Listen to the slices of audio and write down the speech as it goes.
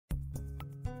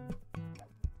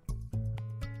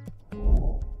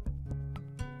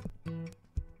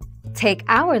Take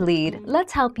our lead,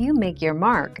 let's help you make your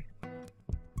mark.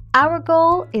 Our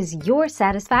goal is your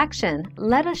satisfaction.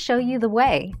 Let us show you the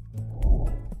way.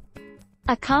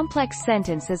 A complex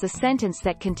sentence is a sentence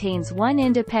that contains one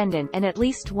independent and at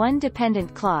least one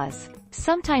dependent clause,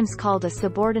 sometimes called a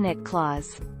subordinate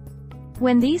clause.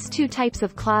 When these two types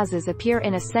of clauses appear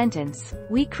in a sentence,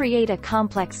 we create a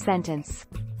complex sentence.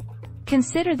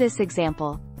 Consider this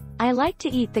example. I like to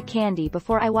eat the candy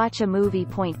before I watch a movie.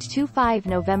 25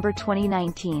 November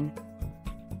 2019.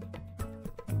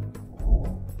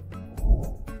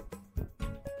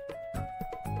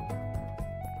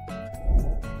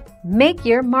 Make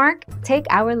your mark, take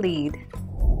our lead.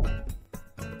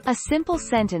 A simple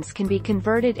sentence can be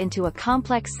converted into a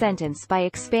complex sentence by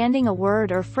expanding a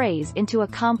word or phrase into a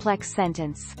complex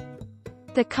sentence.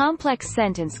 The complex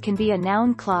sentence can be a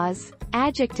noun clause,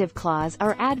 adjective clause,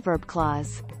 or adverb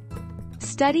clause.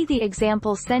 Study the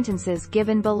example sentences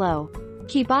given below.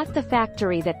 He bought the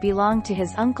factory that belonged to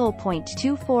his uncle.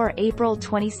 24 April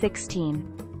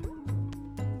 2016.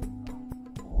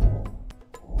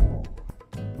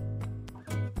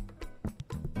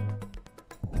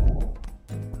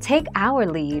 Take our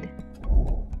lead.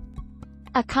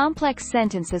 A complex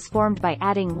sentence is formed by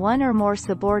adding one or more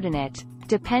subordinate,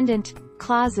 dependent,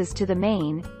 clauses to the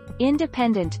main,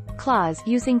 independent, clause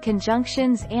using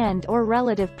conjunctions and/or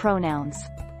relative pronouns.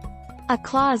 A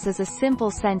clause is a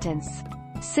simple sentence.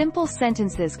 Simple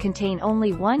sentences contain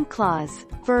only one clause,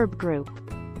 verb group.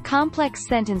 Complex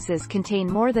sentences contain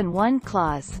more than one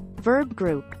clause, verb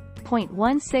group.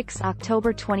 16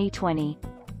 October 2020.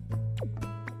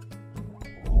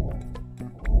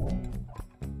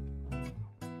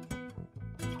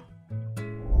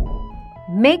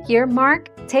 Make your mark,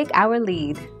 take our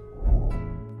lead.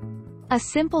 A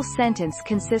simple sentence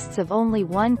consists of only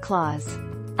one clause.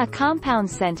 A compound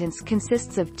sentence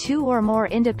consists of two or more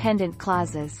independent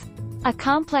clauses. A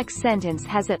complex sentence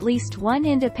has at least one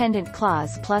independent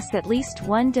clause plus at least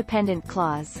one dependent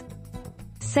clause.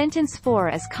 Sentence 4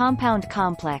 is compound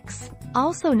complex,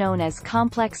 also known as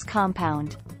complex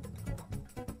compound.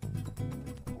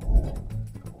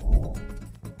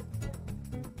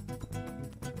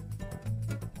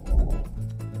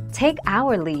 Take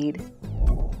our lead.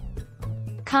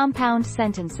 Compound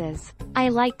sentences. I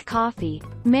like coffee.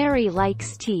 Mary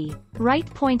likes tea. Right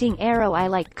pointing arrow. I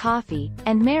like coffee,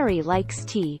 and Mary likes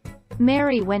tea.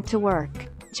 Mary went to work.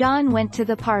 John went to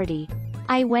the party.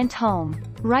 I went home.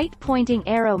 Right pointing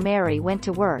arrow. Mary went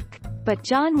to work, but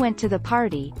John went to the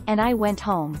party, and I went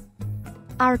home.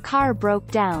 Our car broke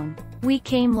down. We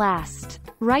came last.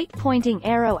 Right pointing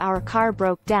arrow. Our car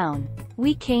broke down.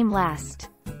 We came last.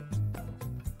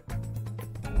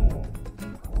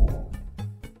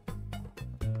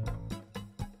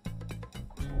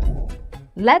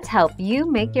 Let's help you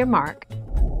make your mark.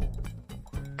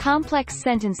 Complex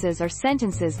sentences are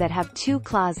sentences that have two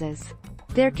clauses.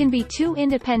 There can be two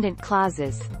independent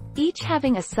clauses, each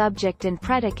having a subject and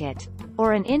predicate,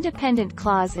 or an independent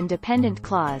clause and dependent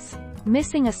clause,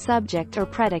 missing a subject or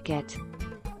predicate.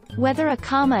 Whether a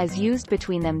comma is used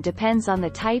between them depends on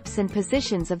the types and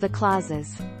positions of the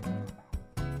clauses.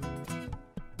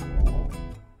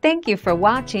 Thank you for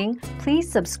watching.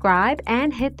 Please subscribe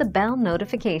and hit the bell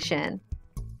notification.